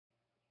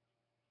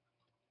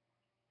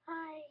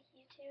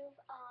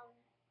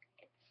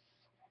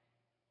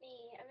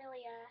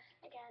Amelia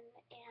again,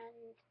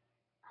 and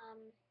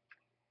um,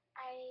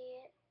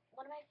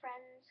 one of my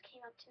friends came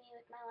up to me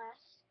with my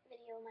last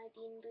video, my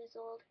Bean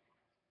Boozled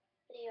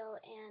video,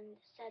 and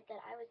said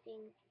that I was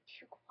being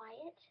too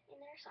quiet in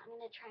there, so I'm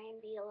going to try and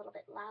be a little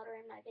bit louder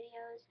in my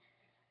videos.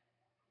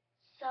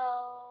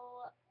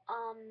 So,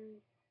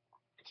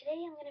 today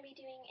I'm going to be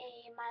doing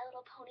a My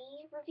Little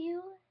Pony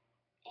review,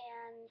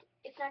 and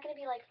it's not going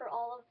to be like for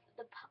all of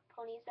the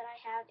ponies that I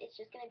have, it's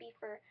just going to be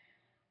for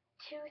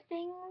two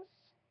things.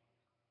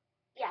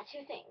 Yeah,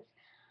 two things.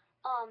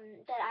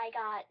 That I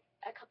got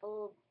a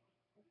couple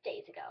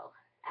days ago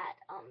at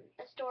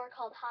a store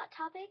called Hot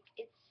Topic.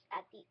 It's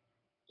at the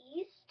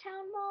East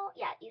Town Mall.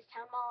 Yeah, East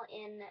Town Mall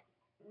in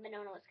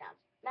Monona,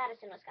 Wisconsin.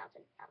 Madison,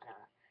 Wisconsin. Not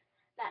Monona.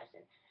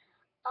 Madison.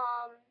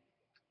 Um,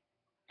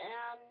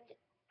 and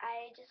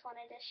I just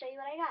wanted to show you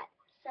what I got.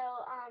 So,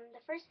 the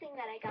first thing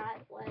that I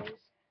got was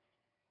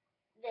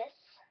this.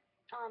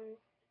 Um,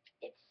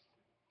 it's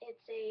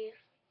it's a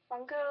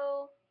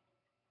Funko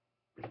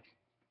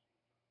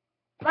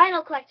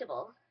vinyl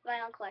collectible,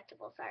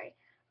 sorry,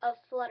 of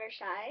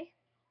Fluttershy,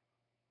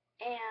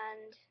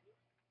 and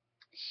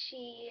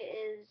she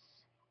is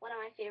one of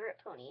my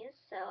favorite ponies,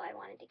 so I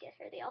wanted to get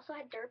her. They also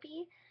had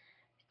Derpy,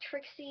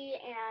 Trixie,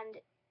 and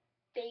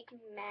Big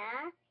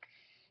Macintosh.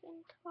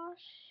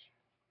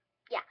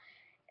 Yeah,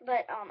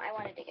 but I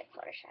wanted to get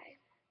Fluttershy.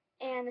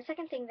 And the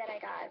second thing that I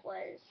got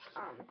was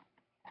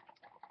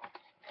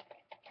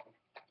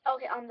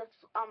okay, on the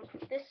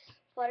this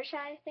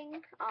Fluttershy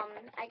thing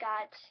I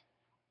got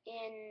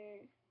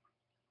in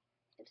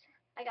oops,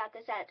 I got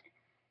this at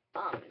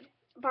um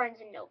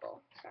Barnes and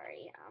Noble.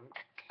 Sorry.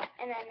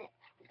 And then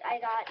I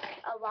got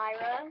a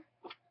Lyra,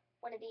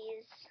 one of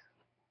these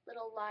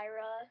little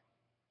Lyra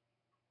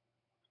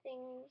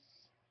things.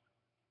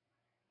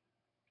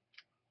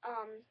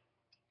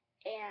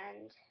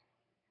 And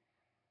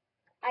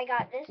I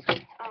got this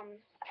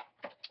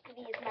with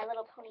these My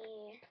Little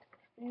Pony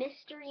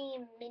mystery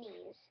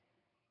minis.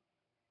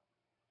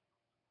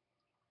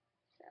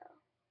 So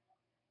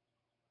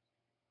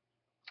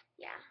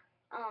yeah.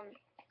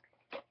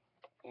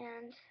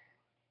 And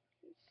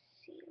let's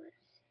see,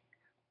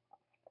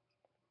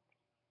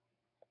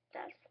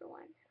 that's the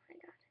one I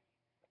got.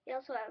 We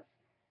also have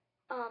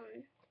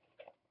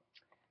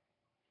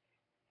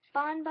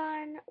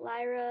Bonbon,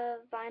 Lyra,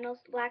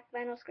 Black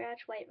Vinyl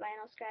Scratch, White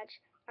Vinyl Scratch,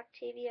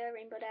 Octavia,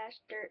 Rainbow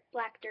Dash,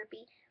 Black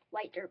Derpy,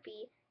 White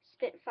Derpy,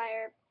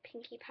 Spitfire,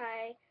 Pinkie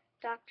Pie,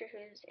 Doctor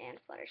Who's, and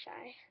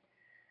Fluttershy.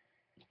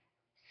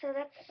 So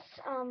that's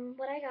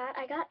what I got.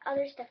 I got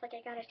other stuff, like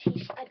I got a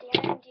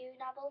Daring Do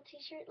novel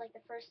t-shirt, like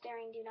the first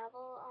Daring Do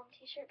novel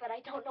t-shirt, but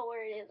I don't know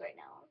where it is right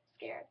now. I'm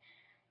scared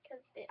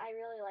because I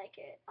really like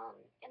it.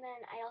 And then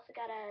I also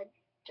got a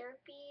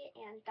Derpy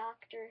and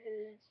Doctor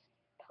Who's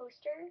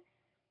poster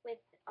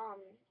with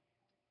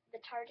the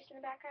TARDIS in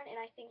the background, and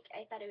I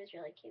thought it was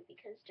really cute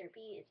because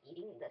Derpy is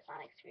eating the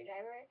sonic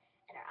screwdriver,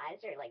 and her eyes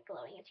are like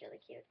glowing. It's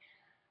really cute.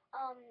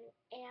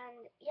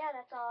 And yeah,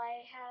 that's all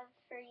I have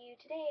for you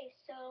today.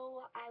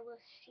 So I will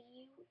see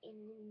you in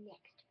the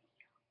next